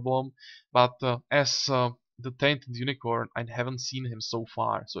be a problem. But as the Tainted Unicorn, I haven't seen him so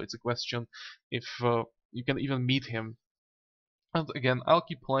far, so it's a question if you can even meet him. And again, I'll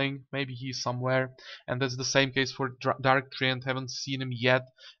keep playing, maybe he's somewhere, and that's the same case for Dark Treant, haven't seen him yet,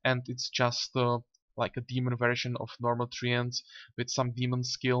 and it's just like a demon version of normal Treant with some demon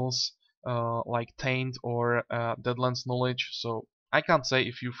skills like Taint or Deadlands knowledge, so I can't say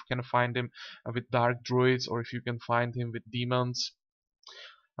if you can find him with Dark Druids or if you can find him with demons.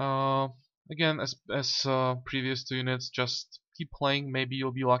 Again, as previous 2 units, just keep playing, maybe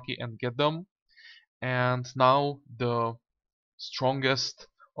you'll be lucky and get them. And now the strongest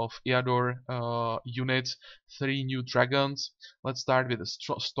of Eador units, 3 new dragons. Let's start with a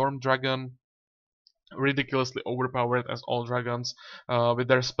Storm Dragon. ridiculously overpowered as all dragons, with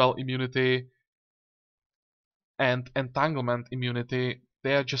their spell immunity and entanglement immunity.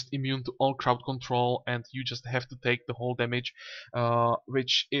 They are just immune to all crowd control, and you just have to take the whole damage,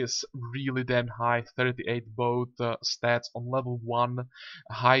 which is really damn high. 38 both stats on level 1,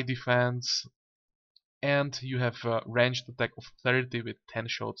 high defense, and you have ranged attack of 30 with 10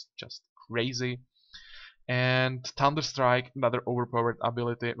 shots, just crazy. And Thunder Strike, another overpowered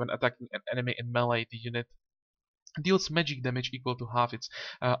ability. When attacking an enemy in melee, the unit deals magic damage equal to half its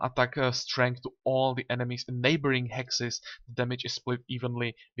attack strength to all the enemies in neighboring hexes. The damage is split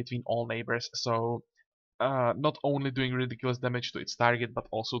evenly between all neighbors, so not only doing ridiculous damage to its target, but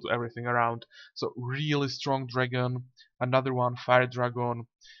also to everything around. So really strong dragon. Another one, Fire Dragon,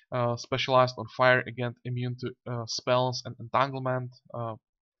 specialized on fire, again immune to spells and entanglement,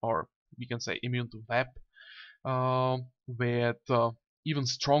 or we can say immune to web, with even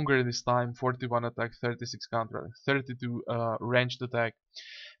stronger this time, 41 attack, 36 counter, 32 ranged attack,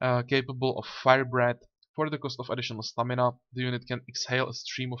 capable of fire breath. For the cost of additional stamina, the unit can exhale a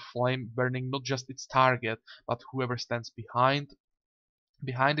stream of flame, burning not just its target, but whoever stands behind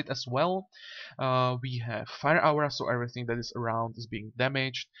it as well. We have fire aura, so everything that is around is being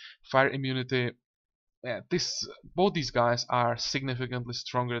damaged. Fire immunity. Yeah, both these guys are significantly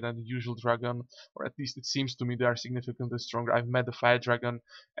stronger than the usual dragon, or at least it seems to me they are significantly stronger. I've met the fire dragon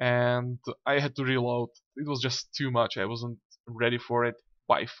and I had to reload. It was just too much. I wasn't ready for it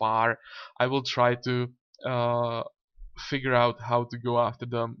by far. I will try to figure out how to go after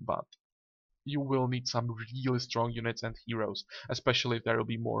them, but you will need some really strong units and heroes, especially if there will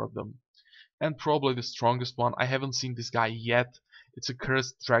be more of them. And probably the strongest one, I haven't seen this guy yet. It's a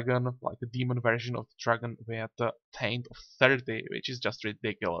cursed dragon, like a demon version of the dragon with a taint of 30, which is just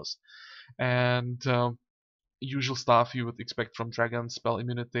ridiculous. And usual stuff you would expect from dragons: spell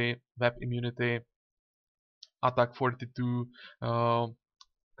immunity, web immunity, attack 42,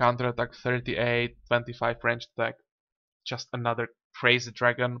 counter attack 38, 25 ranged attack. Just another crazy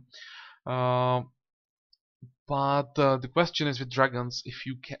dragon. But the question is with dragons, if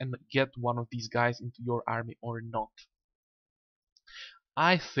you can get one of these guys into your army or not.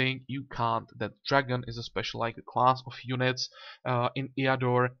 I think you can't. That dragon is a special like a class of units in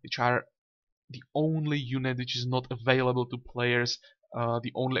Eador, which are the only unit which is not available to players.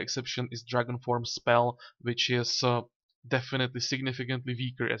 The only exception is Dragon Form spell, which is definitely significantly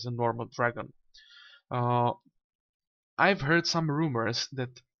weaker as a normal dragon. I've heard some rumors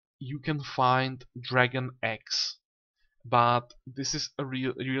that you can find Dragon X, but this is a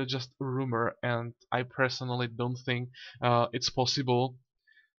real just a rumor, and I personally don't think it's possible.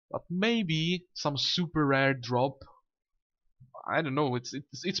 But maybe some super rare drop. I don't know.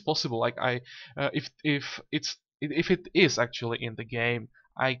 It's possible. Like if it is actually in the game,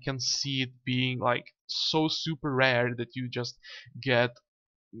 I can see it being like so super rare that you just get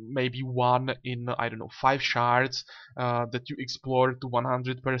maybe one in, I don't know, 5 shards that you explore to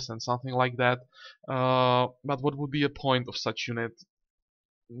 100%, something like that. But what would be a point of such unit?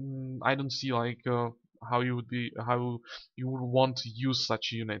 I don't see like how you would want to use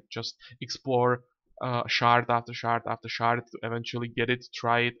such a unit. Just explore shard after shard after shard to eventually get it,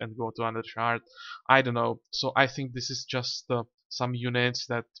 try it, and go to another shard. I don't know. So I think this is just some units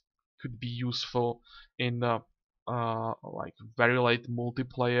that could be useful in like very late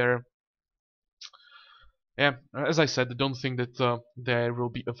multiplayer. Yeah, as I said, I don't think that they will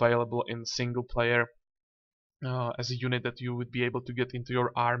be available in single player as a unit that you would be able to get into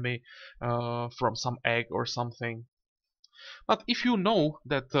your army from some egg or something. But if you know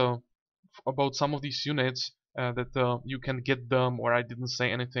that about some of these units, that you can get them, or I didn't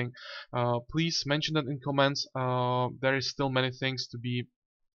say anything, please mention that in comments. There is still many things to be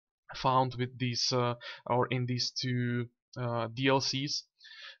found with these or in these two DLCs.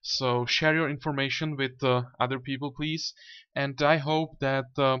 So share your information with other people, please. And I hope that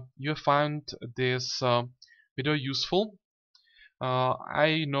you found this video useful.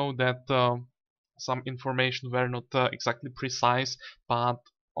 I know that some information were not exactly precise, but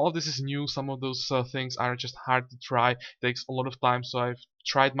all this is new. Some of those things are just hard to try. It takes a lot of time, so I've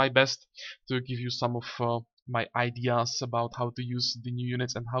tried my best to give you some of my ideas about how to use the new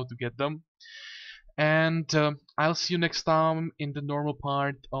units and how to get them. And I'll see you next time in the normal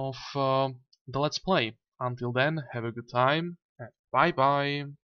part of the Let's Play. Until then, have a good time. Bye bye.